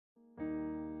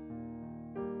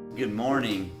Good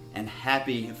morning and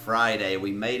happy Friday.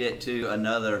 We made it to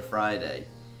another Friday.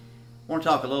 I want to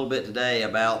talk a little bit today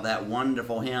about that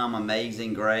wonderful hymn,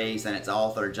 Amazing Grace, and its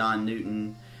author, John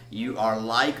Newton. You are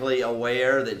likely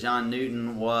aware that John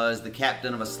Newton was the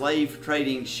captain of a slave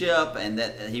trading ship and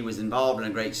that he was involved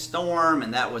in a great storm,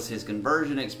 and that was his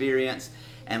conversion experience,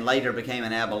 and later became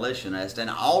an abolitionist. And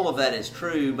all of that is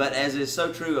true, but as is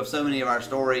so true of so many of our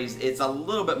stories, it's a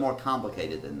little bit more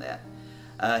complicated than that.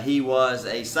 He was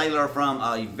a sailor from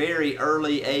a very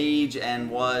early age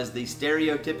and was the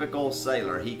stereotypical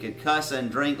sailor. He could cuss and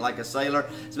drink like a sailor.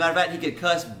 As a matter of fact, he could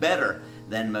cuss better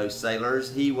than most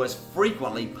sailors. He was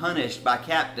frequently punished by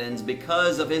captains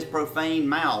because of his profane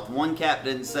mouth. One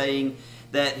captain saying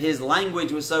that his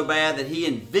language was so bad that he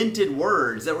invented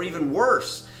words that were even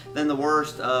worse than the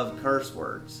worst of curse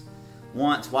words.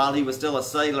 Once, while he was still a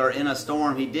sailor in a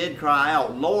storm, he did cry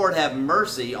out, "Lord, have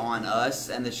mercy on us,"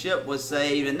 and the ship was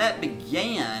saved. And that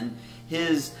began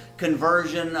his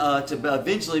conversion to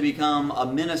eventually become a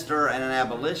minister and an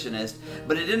abolitionist.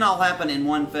 But it didn't all happen in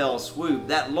one fell swoop.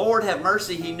 That "Lord, have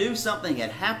mercy," he knew something had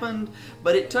happened,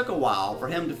 but it took a while for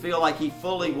him to feel like he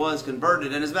fully was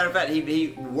converted. And as a matter of fact,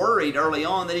 he worried early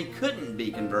on that he couldn't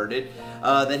be converted,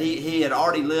 that he had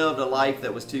already lived a life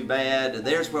that was too bad.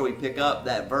 There's where we pick up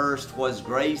that verse, "'Twas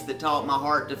grace that taught my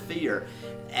heart to fear.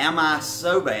 Am I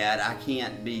so bad I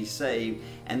can't be saved?"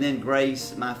 And then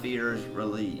grace my fears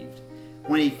relieved.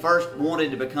 When he first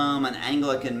wanted to become an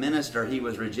Anglican minister, he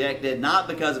was rejected, not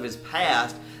because of his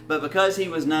past, but because he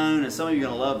was known, and some of you are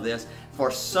going to love this, for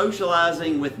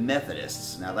socializing with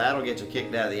Methodists. Now that'll get you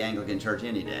kicked out of the Anglican Church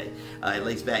any day. At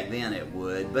least back then it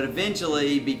would. But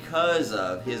eventually, because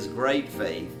of his great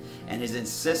faith and his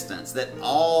insistence that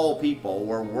all people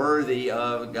were worthy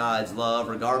of God's love,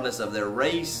 regardless of their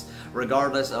race,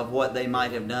 regardless of what they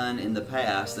might have done in the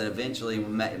past, that eventually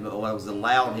was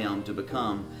allowed him to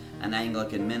become an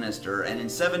Anglican minister. And in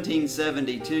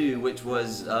 1772, which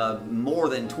was more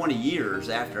than 20 years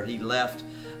after he left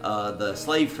the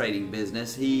slave trading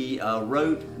business, he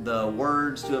wrote the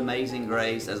words to Amazing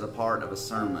Grace as a part of a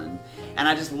sermon. And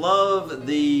I just love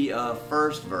the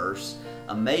first verse,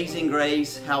 "Amazing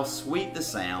grace, how sweet the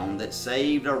sound that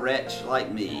saved a wretch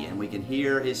like me." And we can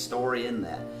hear his story in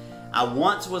that. "I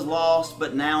once was lost,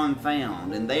 but now am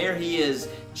found." And there he is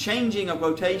changing a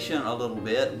quotation a little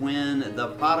bit when the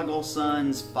prodigal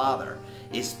son's father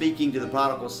is speaking to the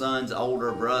prodigal son's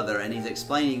older brother, and he's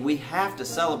explaining we have to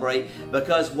celebrate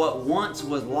because what once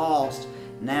was lost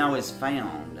now is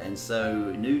found. And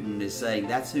so Newton is saying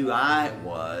that's who I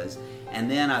was,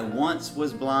 and then I once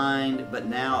was blind, but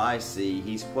now I see.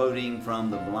 He's quoting from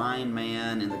the blind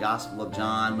man in the Gospel of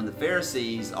John when the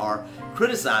Pharisees are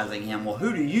criticizing him. Well,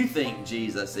 who do you think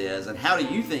Jesus is, and how do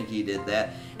you think he did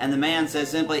that? And the man says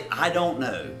simply, "I don't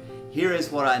know. Here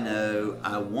is what I know.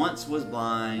 I once was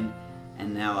blind,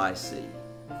 and now I see."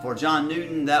 For John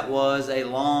Newton, that was a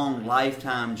long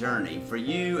lifetime journey. For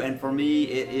you and for me,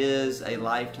 it is a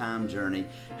lifetime journey.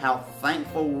 How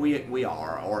thankful we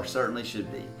are, or certainly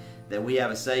should be, that we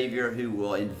have a Savior who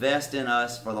will invest in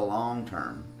us for the long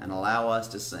term and allow us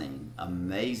to sing,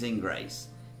 "Amazing Grace,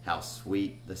 how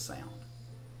sweet the sound."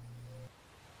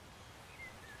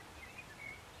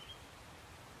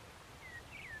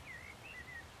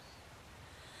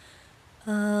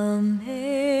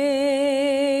 Amazing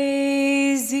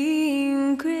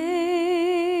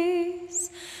grace,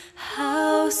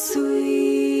 how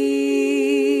sweet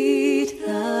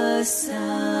the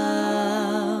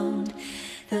sound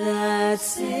that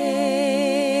saved